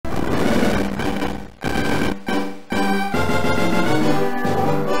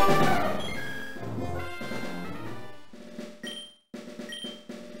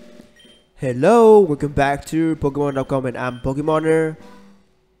Hello, welcome back to Pokemon.com and I'm Pokemoner.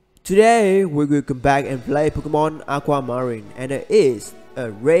 Today we will come back and play Pokemon Aquamarine, and it is a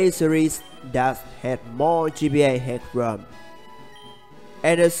raid series that had more GBA Hack Rom.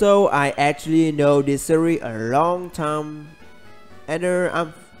 And so I actually know this series a long time and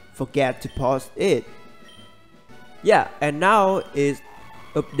I forget to post it. Yeah, and now it's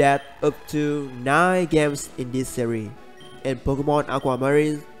update up to 9 games in this series, and Pokemon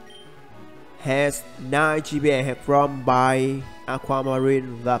Aquamarine has 9 GBA Hack Rom by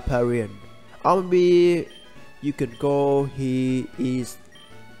AquamarineVaporeon. Or maybe you can go he is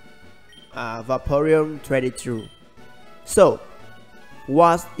Vaporeon 22. So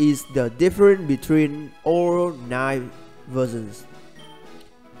what is the difference between all 9 versions?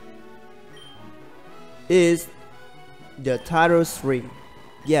 Is the title string,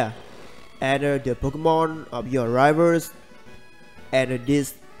 yeah, and the Pokemon of your rivals, and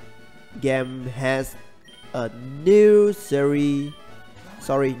this game has a new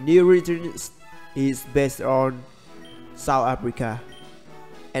region is based on South Africa,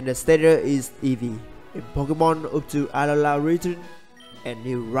 and the starter is Eevee, and Pokemon up to Alola region, and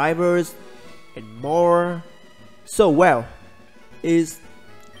new rivals and more. So well, is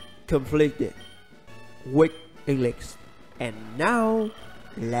completed with English, and now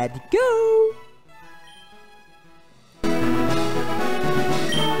let's go.